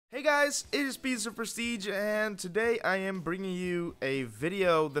Hey guys, it is PiecesofPrestige, and today I am bringing you a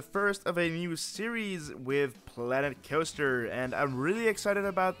video, the first of a new series with Planet Coaster, and I'm really excited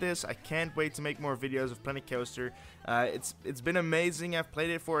about this. I can't wait to make more videos of Planet Coaster. It's been amazing. I've played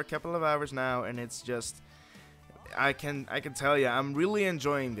it for a couple of hours now, and it's just I can tell you, I'm really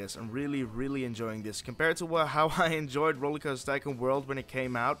enjoying this. I'm really enjoying this compared to how I enjoyed Roller Coaster Tycoon World when it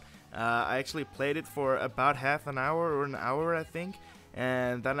came out. I actually played it for about half an hour or an hour, I think.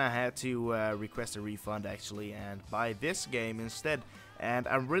 And then I had to request a refund actually and buy this game instead, and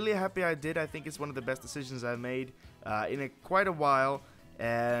I'm really happy I did. I think it's one of the best decisions I've made in quite a while,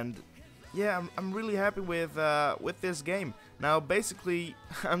 and yeah, I'm really happy with this game. Now basically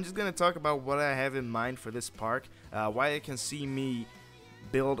I'm just gonna talk about what I have in mind for this park, why you can see me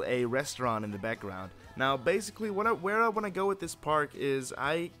build a restaurant in the background. Now basically where I want to go with this park is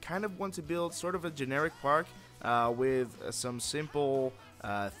I kind of want to build sort of a generic park with some simple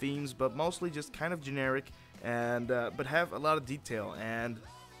themes, but mostly just kind of generic, and but have a lot of detail, and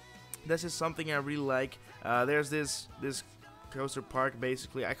this is something I really like. There's this coaster park.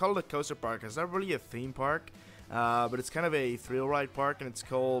 Basically I call it a coaster park. It's not really a theme park, but it's kind of a thrill ride park, and it's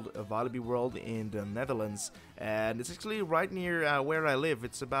called Walibi World in the Netherlands, and it's actually right near where I live.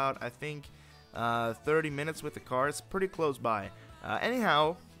 It's about, I think, 30 minutes with the car. It's pretty close by.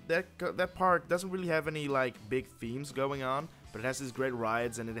 Anyhow, that park doesn't really have any like big themes going on, but it has these great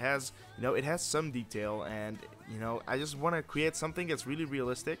rides, and it has, it has some detail, and I just want to create something that's really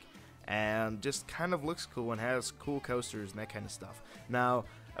realistic and just kind of looks cool and has cool coasters and that kind of stuff. Now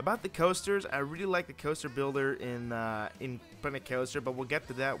about the coasters, I really like the coaster builder in Planet Coaster, but we'll get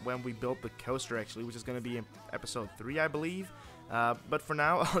to that when we build the coaster actually, which is going to be in episode 3, I believe. But for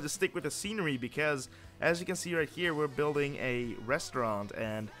now, I'll just stick with the scenery, because as you can see right here, we're building a restaurant,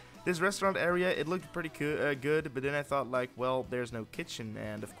 and this restaurant area, it looked pretty good, but then I thought, like, well, there's no kitchen,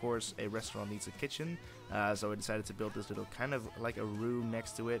 and of course a restaurant needs a kitchen, so I decided to build this little kind of like a room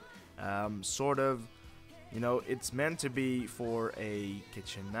next to it, sort of, it's meant to be for a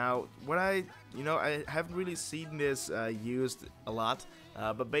kitchen. Now, what I haven't really seen this used a lot,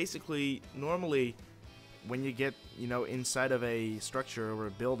 but basically, normally, when you get, inside of a structure or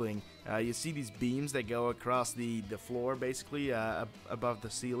a building, you see these beams that go across the floor, basically, above the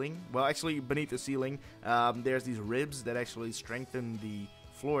ceiling. Well, actually, beneath the ceiling, there's these ribs that actually strengthen the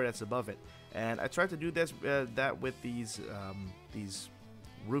floor that's above it. And I tried to do that with these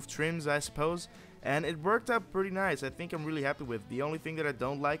roof trims, I suppose, and it worked out pretty nice. I think I'm really happy with. The only thing that I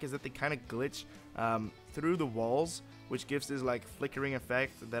don't like is that they kind of glitch through the walls, which gives this like flickering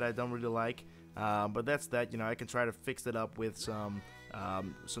effect that I don't really like. But that's that. I can try to fix it up with some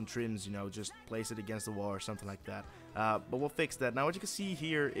trims, just place it against the wall or something like that. But we'll fix that. Now what you can see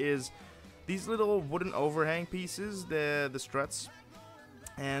here is these little wooden overhang pieces, the struts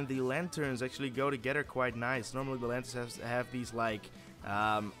and the lanterns actually go together quite nice. Normally the lanterns have these like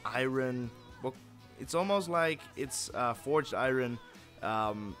iron, well, it's almost like it's forged iron,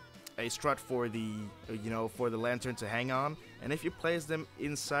 a strut for the for the lantern to hang on, and if you place them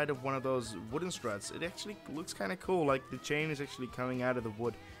inside of one of those wooden struts, it actually looks kind of cool, like the chain is actually coming out of the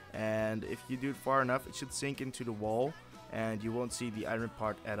wood, and if you do it far enough, it should sink into the wall and you won't see the iron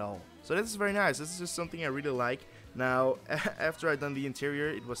part at all. So this is very nice. This is just something I really like. Now after I'd done the interior,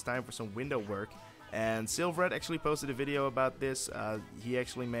 it was time for some window work, and Silvarret actually posted a video about this. He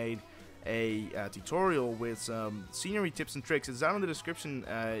actually made a tutorial with some scenery tips and tricks. It's down in the description.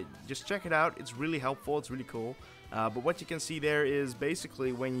 Just check it out. It's really helpful. It's really cool. But what you can see there is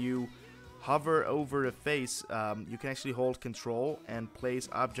basically when you hover over a face, you can actually hold control and place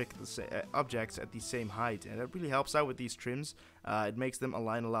objects at the same height, and that really helps out with these trims. It makes them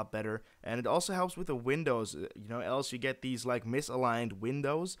align a lot better, and it also helps with the windows. Else you get these like misaligned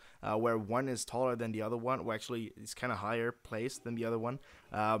windows where one is taller than the other one, or actually it's kind of higher placed than the other one.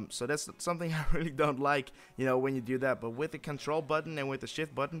 So that's something I really don't like, when you do that. But with the control button and with the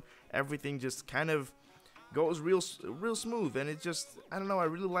shift button, everything just kind of goes real smooth, and it just, I don't know, I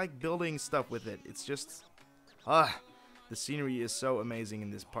really like building stuff with it. It's just, the scenery is so amazing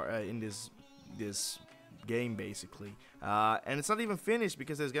in this this game basically, and it's not even finished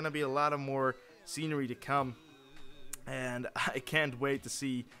because there's gonna be a lot of more scenery to come, and I can't wait to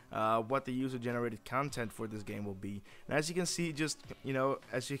see what the user-generated content for this game will be. And as you can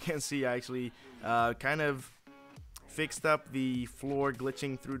see, I actually kind of fixed up the floor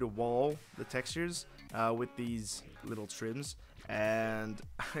glitching through the wall, the textures, with these little trims, and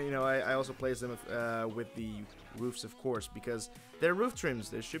I also place them with the roofs, of course, because they're roof trims.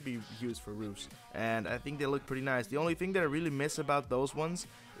 They should be used for roofs, and I think they look pretty nice. The only thing that I really miss about those ones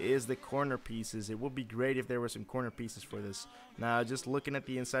is the corner pieces. It would be great if there were some corner pieces for this. Now, just looking at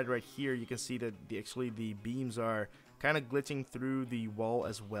the inside right here, you can see that actually the beams are kind of glitching through the wall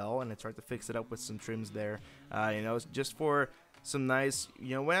as well, and I tried to fix it up with some trims there. Just for some nice,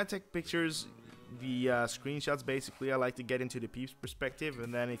 when I take pictures, the screenshots, basically I like to get into the peeps perspective,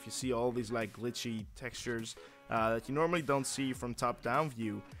 and then if you see all these like glitchy textures that you normally don't see from top down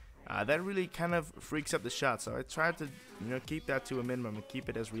view, that really kind of freaks up the shot. So I tried to keep that to a minimum and keep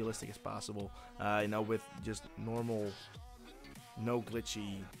it as realistic as possible, with just normal, no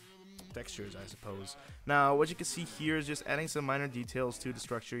glitchy textures, I suppose. Now what you can see here is just adding some minor details to the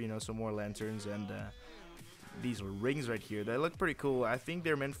structure, some more lanterns and these rings right here. They look pretty cool. I think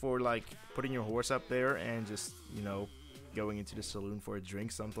they're meant for like putting your horse up there and just going into the saloon for a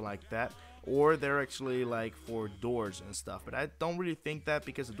drink, something like that, or they're actually like for doors and stuff, but I don't really think that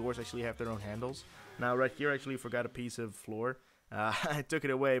because the doors actually have their own handles. Now right here I actually forgot a piece of floor. I took it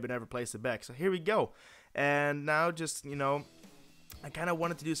away but never placed it back, so here we go. And now just I kind of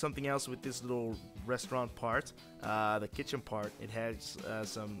wanted to do something else with this little restaurant part, the kitchen part. It has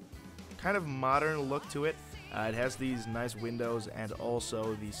some kind of modern look to it. It has these nice windows and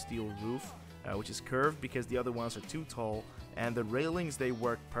also the steel roof, which is curved because the other ones are too tall, and the railings, they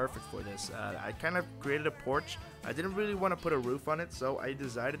work perfect for this. I kind of created a porch. I didn't really want to put a roof on it, so I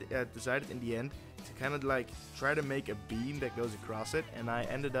decided in the end to kind of like try to make a beam that goes across it, and I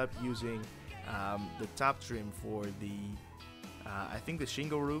ended up using the top trim for the I think the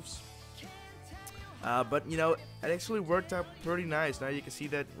shingle roofs. But it actually worked out pretty nice. Now you can see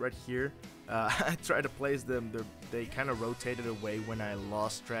that right here. I tried to place them. They kind of rotated away when I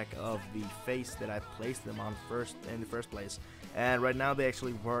lost track of the face that I placed them on in the first place. And right now they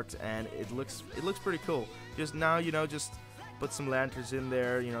actually worked, and it looks pretty cool. Just now, just put some lanterns in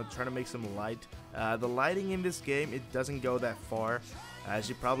there. Try to make some light. The lighting in this game, it doesn't go that far. As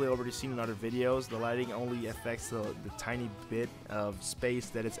you've probably already seen in other videos, the lighting only affects the tiny bit of space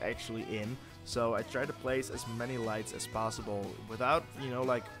that it's actually in. So I try to place as many lights as possible without,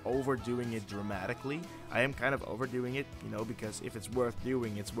 like overdoing it dramatically. I am kind of overdoing it, because if it's worth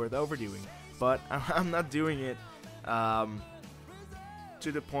doing, it's worth overdoing. But I'm not doing it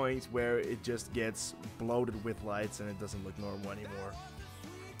to the point where it just gets bloated with lights and it doesn't look normal anymore.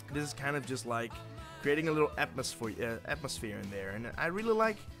 This is kind of just like creating a little atmosphere in there, and I really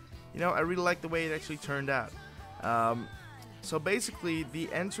like, the way it actually turned out. So basically,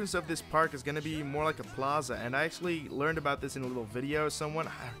 the entrance of this park is going to be more like a plaza, and I actually learned about this in a little video. Someone,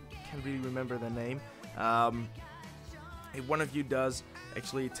 I can't really remember the name. If one of you does,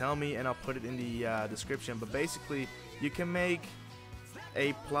 actually tell me and I'll put it in the description. But basically, you can make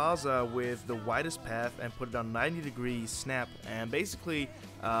a plaza with the widest path and put it on 90-degree snap, and basically,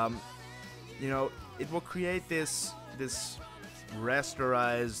 it will create this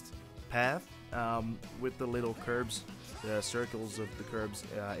rasterized path with the little curbs, the circles of the curbs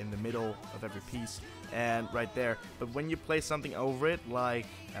in the middle of every piece and right there. But when you place something over it, like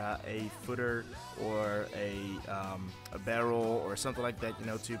a footer or a barrel or something like that,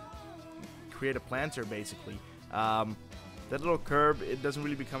 to create a planter, basically, that little curb, it doesn't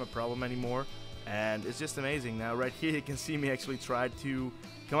really become a problem anymore, and it's just amazing. Now right here you can see me actually try to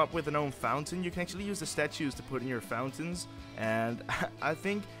come up with an own fountain. You can actually use the statues to put in your fountains, and I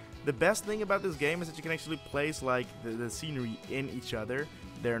think the best thing about this game is that you can actually place like the scenery in each other.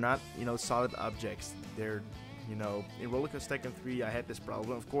 They're not, solid objects. They're, in Roller Coaster Tycoon 3 I had this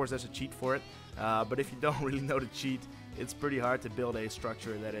problem. Of course there's a cheat for it, but if you don't really know the cheat, it's pretty hard to build a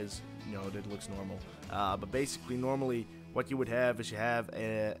structure that is, that looks normal. But basically normally what you would have is you have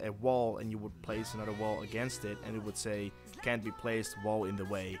a wall, and you would place another wall against it, and it would say can't be placed, wall in the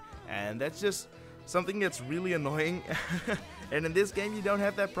way, and that's just something that's really annoying. And in this game you don't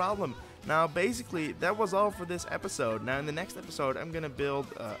have that problem. Now basically that was all for this episode. Now in the next episode I'm gonna build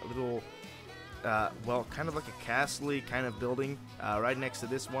a little kind of like a castle-y kind of building right next to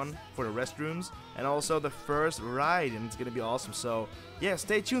this one for the restrooms, and also the first ride, and it's gonna be awesome. So yeah,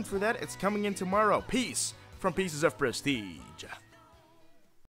 stay tuned for that. It's coming in tomorrow. Peace from Pieces of Prestige.